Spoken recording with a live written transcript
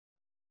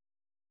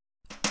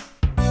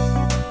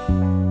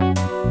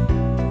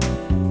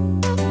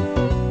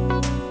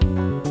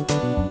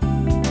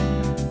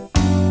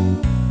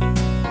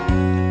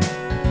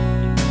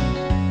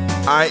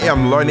I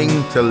am learning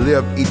to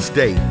live each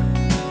day.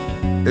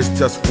 It's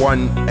just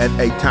one at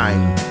a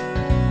time.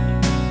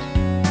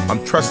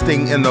 I'm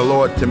trusting in the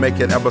Lord to make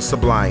it ever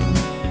sublime.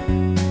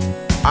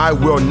 I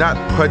will not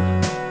put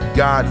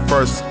God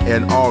first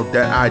in all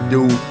that I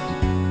do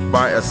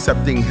by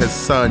accepting His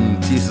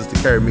Son, Jesus, to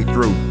carry me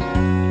through.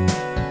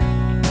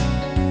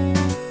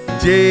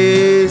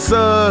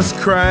 Jesus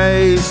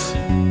Christ,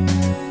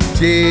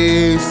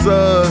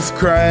 Jesus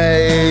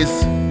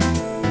Christ,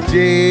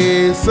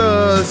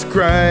 Jesus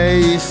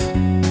Christ,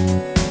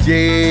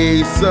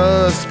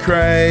 Jesus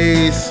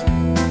Christ,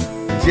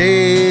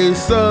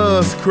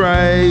 Jesus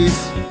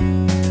Christ,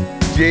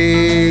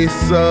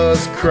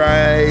 Jesus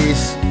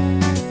Christ.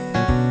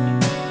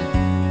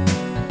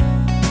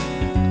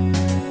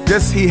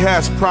 This He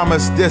has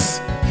promised, this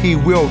He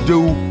will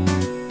do,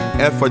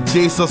 and for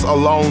Jesus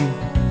alone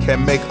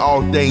can make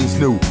all things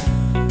new.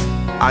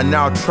 I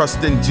now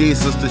trust in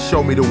Jesus to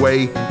show me the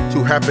way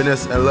to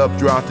happiness and love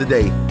throughout the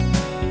day.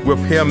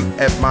 With Him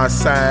at my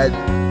side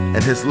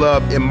and His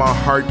love in my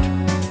heart,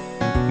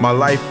 my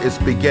life is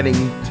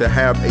beginning to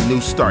have a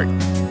new start.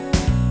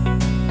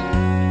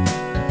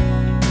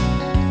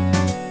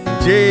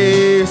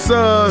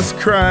 Jesus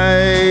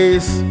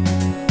Christ,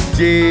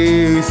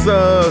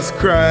 Jesus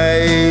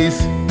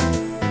Christ,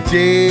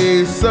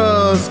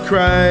 Jesus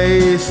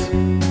Christ,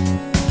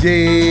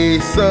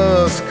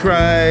 Jesus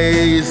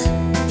Christ,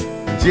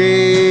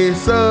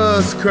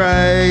 Jesus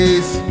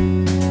Christ,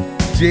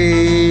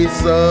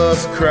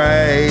 Jesus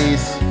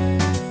Christ.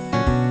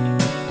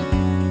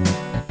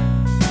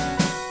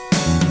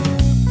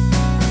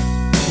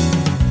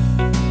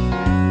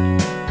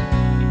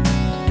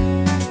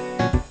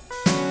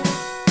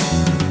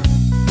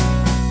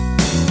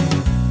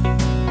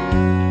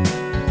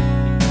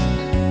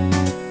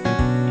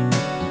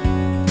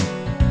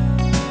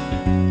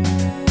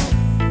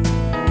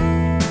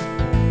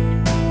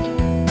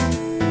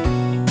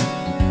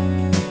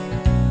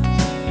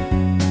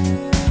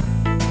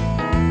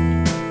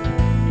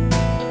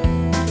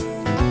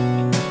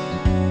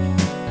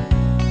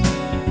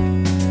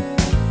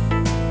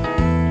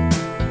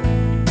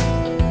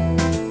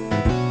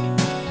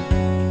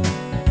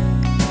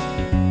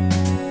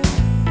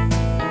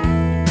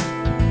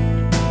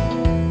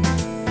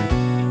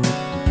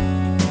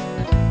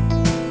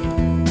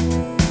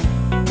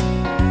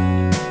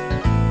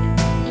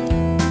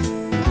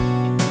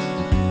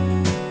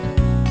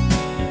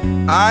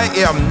 I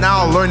am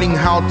now learning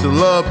how to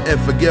love and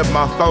forgive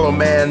my fellow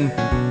man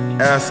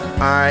as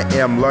I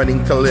am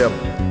learning to live.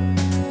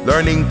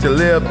 Learning to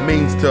live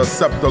means to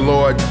accept the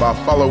Lord by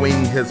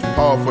following His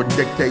powerful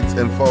dictates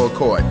in full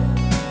accord.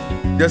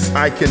 This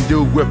I can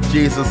do with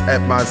Jesus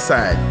at my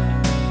side.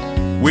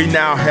 We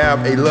now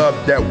have a love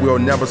that will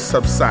never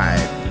subside.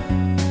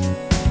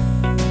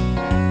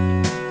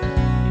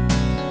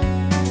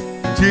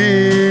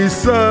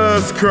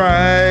 Jesus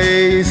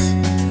Christ,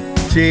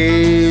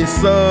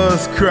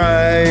 Jesus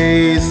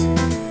Christ,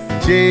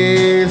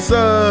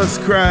 Jesus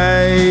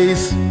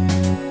Christ,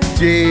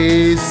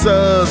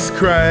 Jesus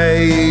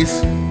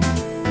Christ,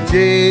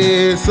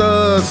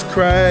 Jesus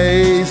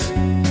Christ,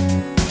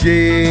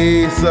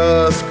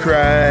 Jesus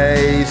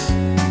Christ,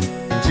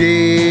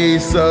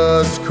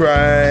 Jesus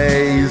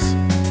Christ,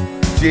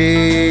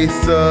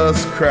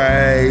 Jesus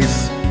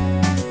Christ.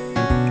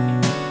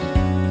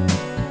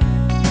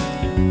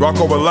 Rock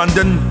over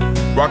London,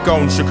 rock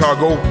on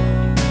Chicago.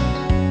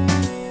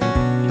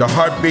 The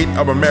heartbeat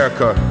of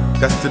America,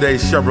 that's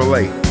today's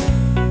Chevrolet.